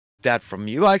that from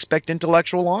you. I expect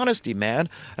intellectual honesty, man.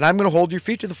 And I'm going to hold your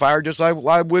feet to the fire just like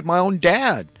I would my own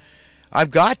dad.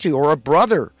 I've got to, or a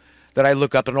brother that I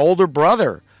look up, an older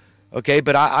brother. Okay,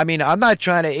 but I mean, I'm not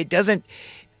trying to, it doesn't,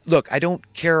 look, I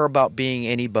don't care about being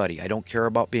anybody. I don't care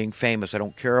about being famous. I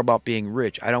don't care about being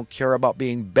rich. I don't care about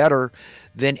being better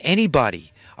than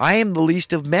anybody. I am the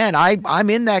least of men. I'm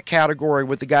in that category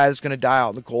with the guy that's going to die out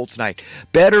in the cold tonight.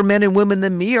 Better men and women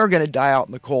than me are going to die out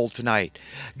in the cold tonight.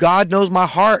 God knows my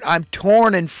heart. I'm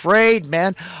torn and frayed,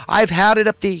 man. I've had it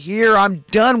up to here. I'm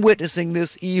done witnessing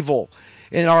this evil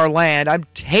in our land. I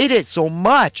hate it so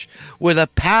much with a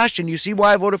passion. You see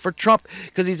why I voted for Trump?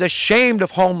 Because he's ashamed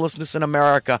of homelessness in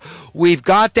America. We've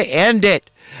got to end it.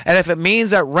 And if it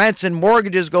means that rents and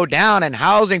mortgages go down and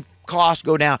housing costs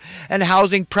go down and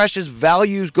housing precious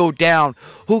values go down,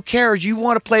 who cares? You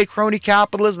want to play crony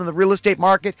capitalism in the real estate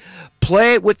market?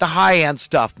 Play it with the high-end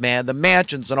stuff, man, the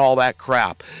mansions and all that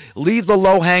crap. Leave the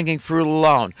low-hanging fruit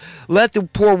alone. Let the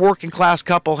poor working-class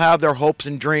couple have their hopes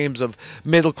and dreams of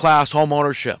middle-class home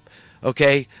ownership,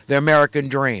 okay? The American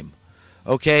dream,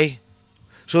 okay?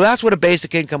 So that's what a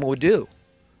basic income would do.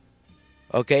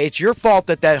 Okay, it's your fault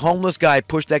that that homeless guy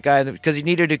pushed that guy because he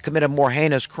needed to commit a more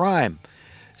heinous crime.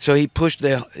 So he pushed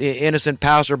the innocent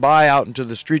passerby out into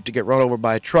the street to get run over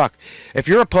by a truck. If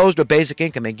you're opposed to basic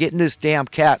income and getting this damn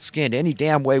cat skinned any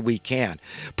damn way we can,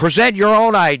 present your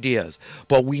own ideas.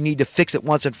 But we need to fix it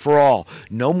once and for all.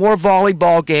 No more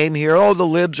volleyball game here. Oh, the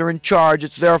libs are in charge.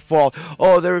 It's their fault.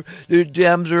 Oh, the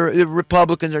Dems are, the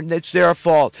Republicans are, it's their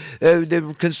fault.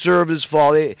 The conservatives'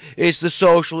 fault. It's the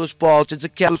socialist fault. It's the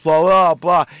capitalist fault. Blah,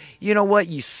 blah. You know what?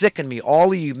 You sicken me.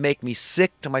 All of you make me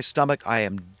sick to my stomach. I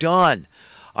am done.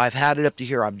 I've had it up to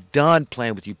here. I'm done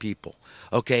playing with you people.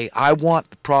 Okay, I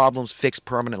want the problems fixed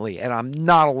permanently, and I'm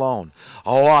not alone.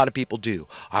 A lot of people do.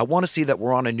 I want to see that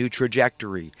we're on a new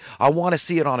trajectory. I want to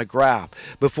see it on a graph.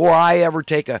 Before I ever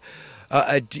take a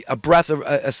breath of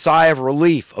a sigh of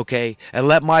relief, okay, and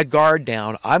let my guard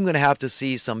down, I'm going to have to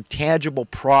see some tangible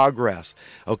progress,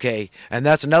 okay? And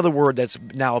that's another word that's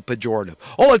now a pejorative.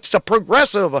 Oh, it's a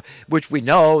progressive, which we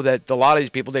know that a lot of these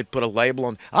people, they put a label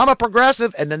on, I'm a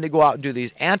progressive, and then they go out and do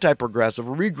these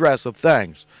anti-progressive, regressive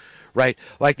things, right?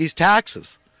 Like these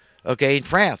taxes, okay, in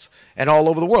France and all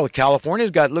over the world.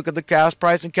 California's got, look at the gas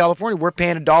price in California. We're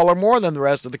paying $1 more than the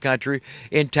rest of the country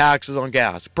in taxes on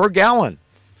gas per gallon.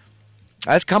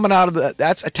 That's coming out of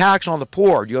that's a tax on the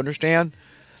poor. Do you understand?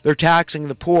 They're taxing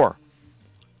the poor.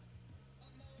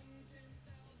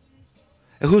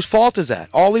 And whose fault is that?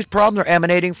 All these problems are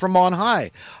emanating from on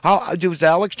high. How does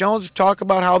Alex Jones talk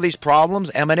about how these problems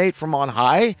emanate from on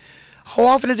high? How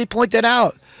often does he point that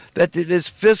out? That this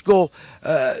fiscal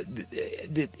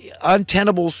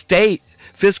untenable state,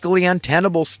 fiscally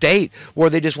untenable state, where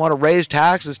they just want to raise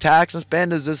taxes, tax and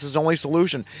spend as this is the only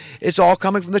solution. It's all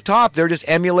coming from the top. They're just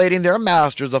emulating their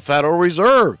masters, the Federal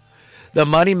Reserve, the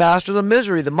money masters of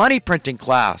misery, the money printing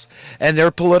class, and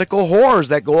their political whores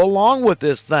that go along with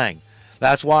this thing.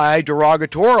 That's why I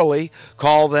derogatorily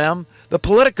call them the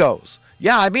politicos.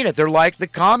 Yeah, I mean it. They're like the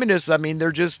communists. I mean,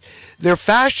 they're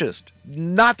fascist.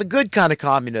 Not the good kind of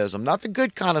communism, not the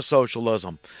good kind of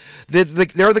socialism. They're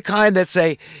the kind that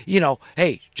say, you know,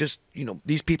 hey, just, you know,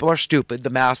 these people are stupid. The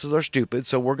masses are stupid,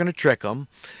 so we're going to trick them.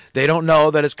 They don't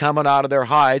know that it's coming out of their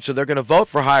hide, so they're going to vote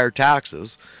for higher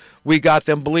taxes. We got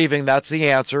them believing that's the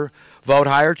answer. Vote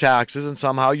higher taxes, and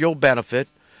somehow you'll benefit.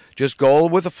 Just go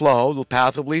with the flow, the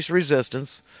path of least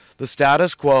resistance, the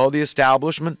status quo, the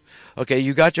establishment. Okay,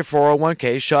 you got your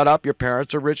 401k. Shut up. Your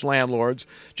parents are rich landlords.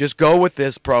 Just go with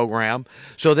this program.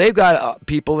 So they've got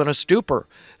people in a stupor.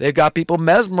 They've got people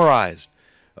mesmerized.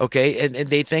 Okay, and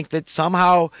they think that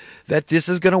somehow that this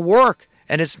is going to work.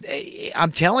 And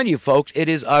I'm telling you, folks, it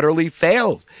is utterly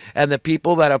failed. And the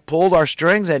people that have pulled our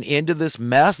strings and into this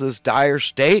mess, this dire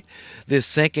state, this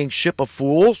sinking ship of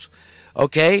fools,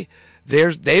 okay,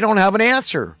 they don't have an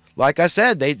answer. Like I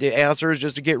said, the answer is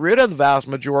just to get rid of the vast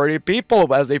majority of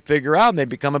people as they figure out and they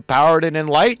become empowered and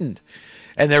enlightened.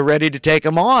 And they're ready to take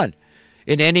them on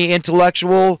in any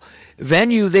intellectual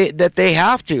venue that they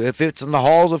have to. If it's in the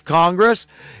halls of Congress,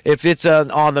 if it's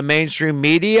on the mainstream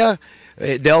media,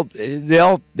 they're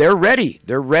ready.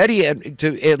 They're ready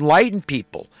to enlighten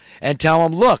people and tell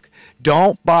them, look,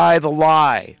 don't buy the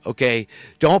lie, okay?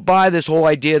 Don't buy this whole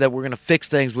idea that we're going to fix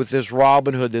things with this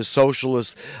Robin Hood, this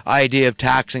socialist idea of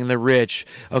taxing the rich,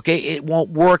 okay? It won't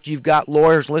work. You've got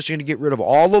lawyers. Unless you're going to get rid of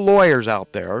all the lawyers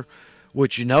out there,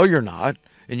 which you know you're not,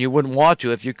 and you wouldn't want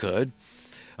to if you could,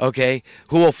 okay,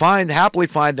 who will happily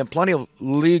find them plenty of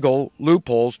legal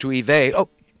loopholes to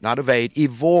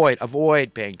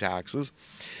avoid paying taxes.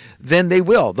 then they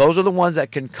will. Those are the ones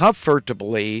that can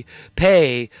comfortably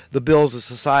pay the bills of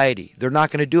society. They're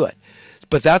not going to do it.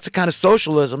 But that's the kind of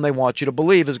socialism they want you to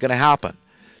believe is going to happen.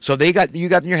 So you got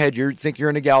in your head, you think you're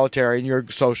an egalitarian, you're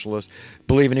a socialist,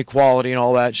 believe in equality and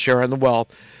all that, sharing the wealth.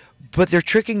 But they're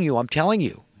tricking you, I'm telling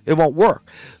you. It won't work.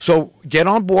 So get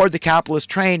on board the capitalist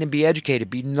train and be educated,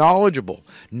 be knowledgeable,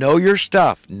 know your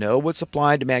stuff, know what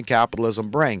supply and demand capitalism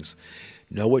brings,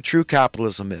 know what true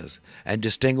capitalism is, and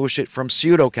distinguish it from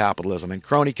pseudo-capitalism and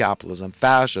crony capitalism,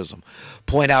 fascism.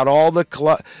 Point out all the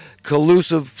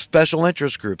collusive special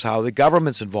interest groups, how the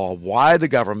government's involved, why the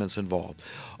government's involved,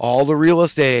 all the real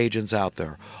estate agents out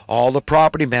there, all the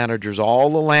property managers,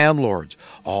 all the landlords,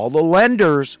 all the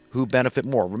lenders who benefit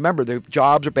more. Remember, their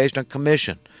jobs are based on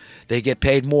commission. They get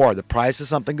paid more. The price of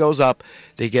something goes up,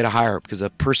 they get a higher because a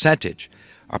percentage.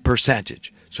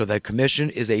 So the commission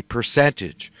is a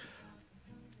percentage.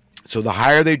 So the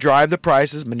higher they drive the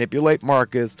prices, manipulate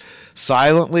markets,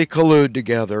 silently collude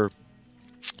together,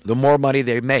 the more money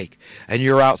they make. And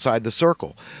you're outside the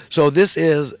circle. So this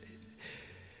is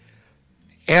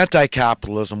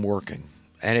anti-capitalism working.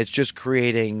 And it's just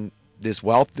creating this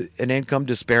wealth and income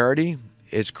disparity.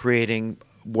 It's creating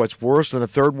what's worse than a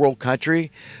third world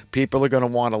country. People are going to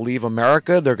want to leave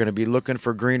America. They're going to be looking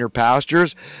for greener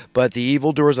pastures. But the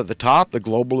evildoers at the top, the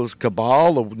globalist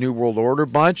cabal, the New World Order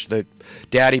bunch, that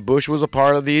Daddy Bush was a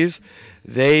part of these,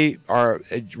 they are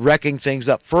wrecking things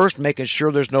up first, making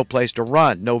sure there's no place to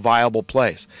run, no viable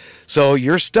place. So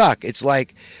you're stuck. It's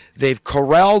like they've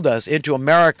corralled us into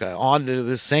America onto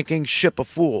this sinking ship of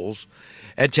fools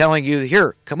and telling you,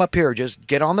 here, come up here, just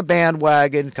get on the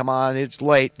bandwagon. Come on, it's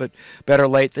late, but better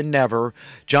late than never.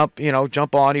 Jump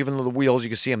on, even though the wheels, you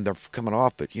can see them, they're coming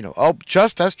off, but, oh,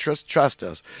 trust us.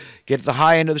 Get to the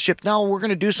high end of the ship. No, we're going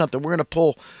to do something. We're going to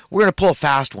pull a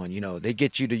fast one. They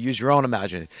get you to use your own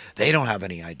imagination. They don't have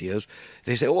any ideas.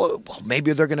 They say, well,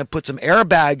 maybe they're going to put some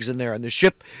airbags in there, and the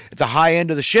ship, at the high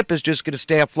end of the ship, is just going to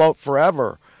stay afloat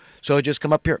forever. So just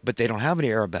come up here. But they don't have any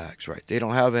airbags, right? They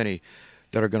don't have any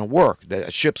that are going to work. The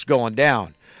ship's going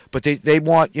down. But they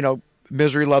want,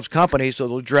 misery loves company, so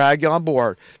they'll drag you on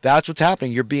board. That's what's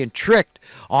happening. You're being tricked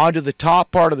onto the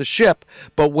top part of the ship.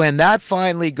 But when that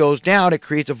finally goes down, it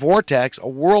creates a vortex, a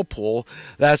whirlpool,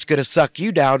 that's going to suck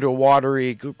you down to a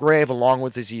watery grave along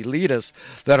with these elitists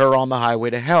that are on the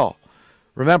highway to hell.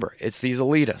 Remember, it's these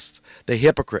elitists, the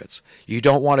hypocrites. You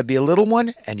don't want to be a little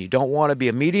one, and you don't want to be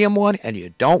a medium one, and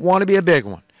you don't want to be a big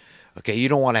one. Okay, you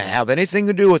don't want to have anything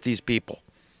to do with these people.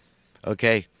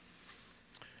 Okay?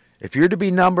 If you're to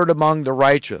be numbered among the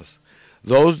righteous,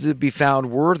 those that be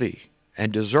found worthy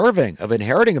and deserving of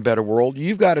inheriting a better world,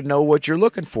 you've got to know what you're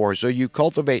looking for. So you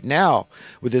cultivate now,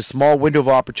 with this small window of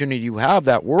opportunity you have,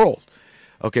 that world.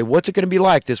 Okay, what's it going to be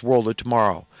like, this world of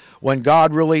tomorrow, when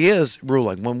God really is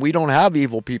ruling, when we don't have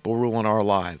evil people ruling our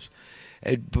lives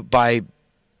by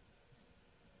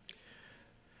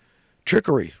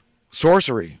trickery,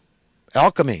 sorcery,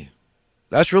 alchemy?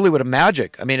 That's really what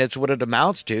magic, it's what it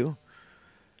amounts to.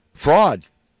 Fraud,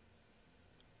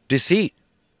 deceit,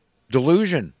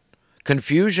 delusion,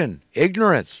 confusion,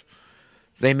 ignorance.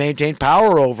 They maintain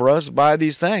power over us by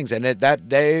these things, and that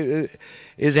day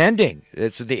is ending.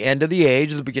 It's the end of the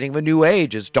age, the beginning of a new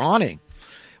age. It's dawning.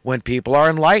 When people are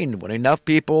enlightened, when enough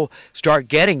people start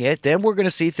getting it, then we're going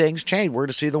to see things change. We're going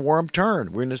to see the worm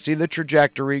turn. We're going to see the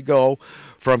trajectory go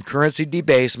from currency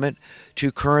debasement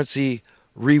to currency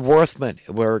reworthment,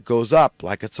 where it goes up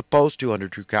like it's supposed to under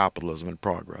true capitalism and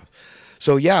progress.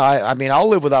 So yeah, I'll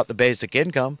live without the basic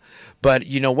income, but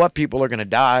you know what? People are going to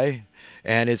die,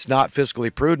 and it's not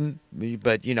fiscally prudent,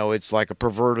 but it's like a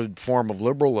perverted form of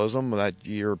liberalism that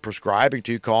you're prescribing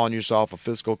to, calling yourself a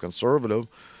fiscal conservative.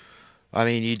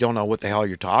 You don't know what the hell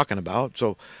you're talking about.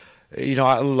 So,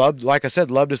 I love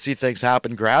to see things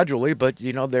happen gradually, but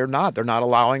they're not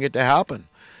allowing it to happen.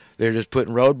 They're just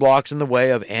putting roadblocks in the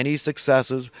way of any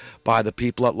successes by the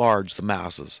people at large, the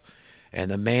masses.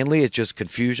 And then mainly it's just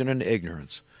confusion and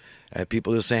ignorance. And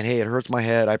people just saying, hey, it hurts my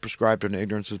head. I prescribe to an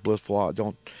ignorance is blissful.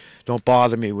 Don't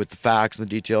bother me with the facts and the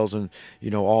details and,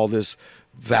 all this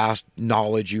vast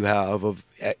knowledge you have of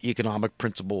economic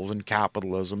principles and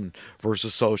capitalism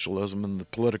versus socialism and the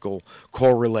political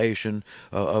correlation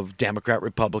of Democrat,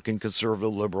 Republican,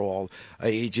 conservative, liberal.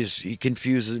 It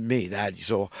confuses me.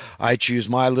 So I choose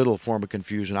my little form of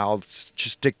confusion. I'll just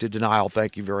stick to denial.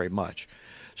 Thank you very much.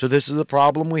 So this is a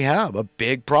problem we have, a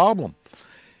big problem.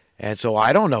 And so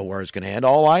I don't know where it's going to end.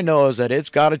 All I know is that it's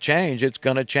got to change. It's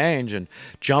going to change and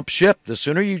jump ship. The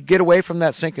sooner you get away from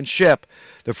that sinking ship,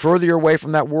 the further you're away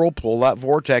from that whirlpool, that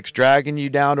vortex dragging you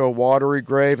down to a watery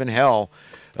grave in hell,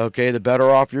 okay, the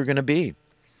better off you're going to be.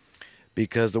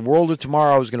 because the world of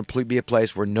tomorrow is going to be a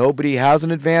place where nobody has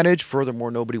an advantage.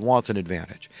 Furthermore, nobody wants an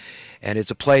advantage. And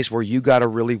it's a place where you got to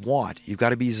really want. You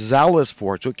got to be zealous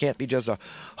for it. So it can't be just a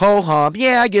ho-hum.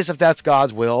 Yeah, I guess if that's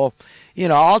God's will,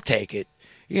 I'll take it.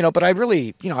 But I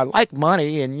really, I like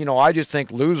money, and, I just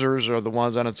think losers are the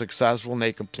ones that are successful and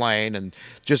they complain, and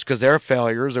just because they're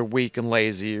failures, they're weak and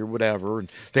lazy or whatever,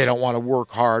 and they don't want to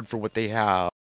work hard for what they have.